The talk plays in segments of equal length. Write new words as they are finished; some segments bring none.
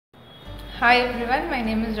Hi everyone, my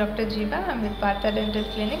name is Dr. Jeeva. I'm with Partha Dental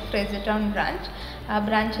Clinic, Fraser Town branch. Our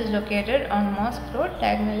branch is located on Mosque Road,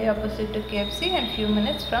 diagonally opposite to KFC and few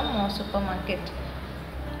minutes from Moss Supermarket.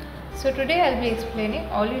 So today I'll be explaining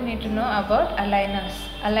all you need to know about aligners.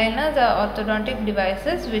 Aligners are orthodontic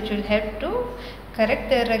devices which will help to correct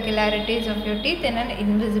the irregularities of your teeth in an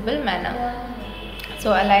invisible manner.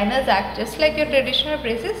 So aligners act just like your traditional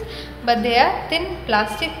braces, but they are thin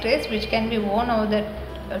plastic trays which can be worn over the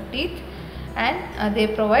teeth, and they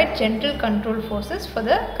provide gentle control forces for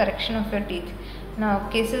the correction of your teeth. Now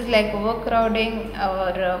cases like overcrowding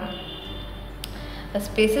or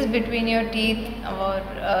spaces between your teeth, or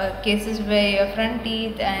cases where your front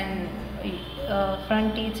teeth and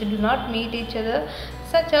front teeth do not meet each other,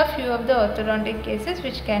 such are few of the orthodontic cases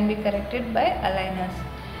which can be corrected by aligners.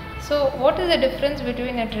 So what is the difference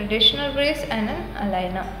between a traditional brace and an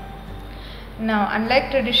aligner? Now,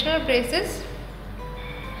 unlike traditional braces,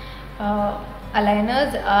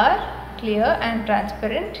 aligners are clear and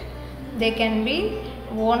transparent. They can be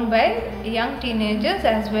worn by young teenagers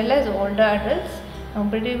as well as older adults.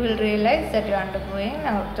 Nobody will realize that you are undergoing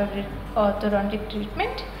orthodontic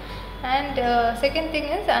treatment. And second thing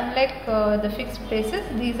is, unlike the fixed braces,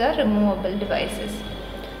 these are removable devices.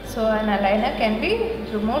 So an aligner can be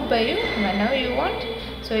removed by you whenever you want.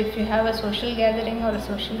 So if you have a social gathering or a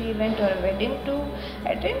social event or a wedding to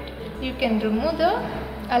attend, you can remove the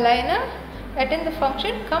aligner, attend the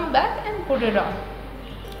function, come back and put it on.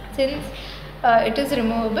 Since it is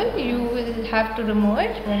removable, you will have to remove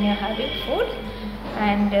it when you are having food,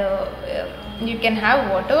 and you can have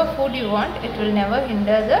whatever food you want. It will never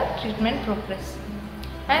hinder the treatment progress.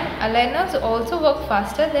 And aligners also work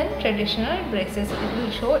faster than traditional braces. It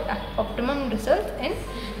will show optimum results in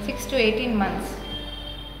 6 to 18 months.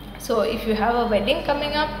 So if you have a wedding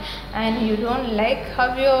coming up and you don't like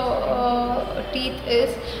how your teeth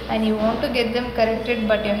is and you want to get them corrected,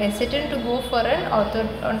 but you're hesitant to go for an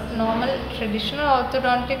normal traditional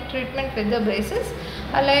orthodontic treatment with the braces,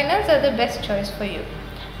 aligners are the best choice for you.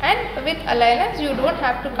 And with aligners, you don't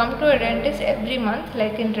have to come to a dentist every month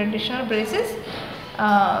like in traditional braces,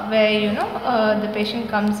 where the patient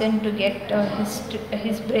comes in to get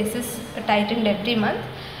his braces tightened every month.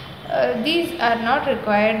 These are not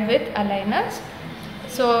required with aligners.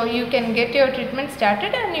 So you can get your treatment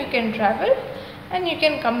started and you can travel and you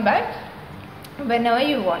can come back whenever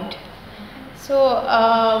you want. So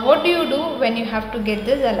what do you do when you have to get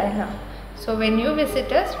this aligner? So when you visit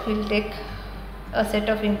us, we'll take a set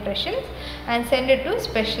of impressions and send it to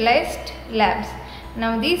specialized labs.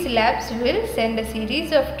 Now these labs will send a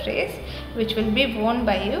series of trays which will be worn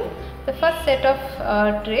by you. The first set of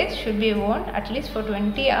trays should be worn at least for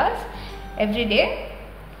 20 hours every day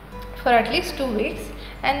for at least 2 weeks,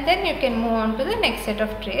 and then you can move on to the next set of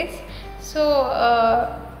trays. So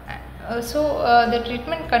the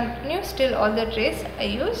treatment continues till all the trays are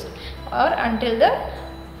used or until the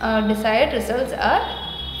desired results are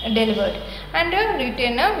delivered, and a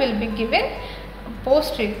retainer will be given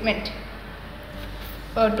post treatment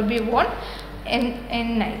to be worn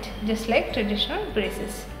in night, just like traditional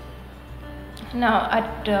braces. Now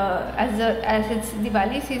as it's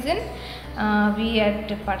Diwali season, we at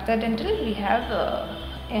Partha Dental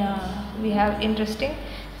we have interesting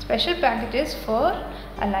special packages for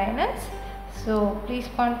aligners. So please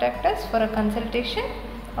contact us for a consultation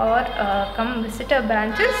or come visit our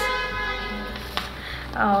branches,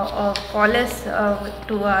 or call us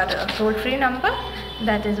to our toll-free number,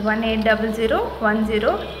 that is 1800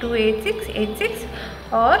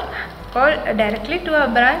 or call directly to our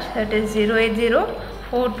branch, that is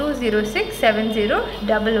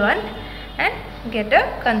 080-4206-7011, and get a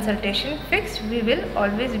consultation fixed. We will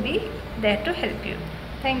always be there to help you.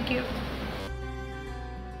 Thank you.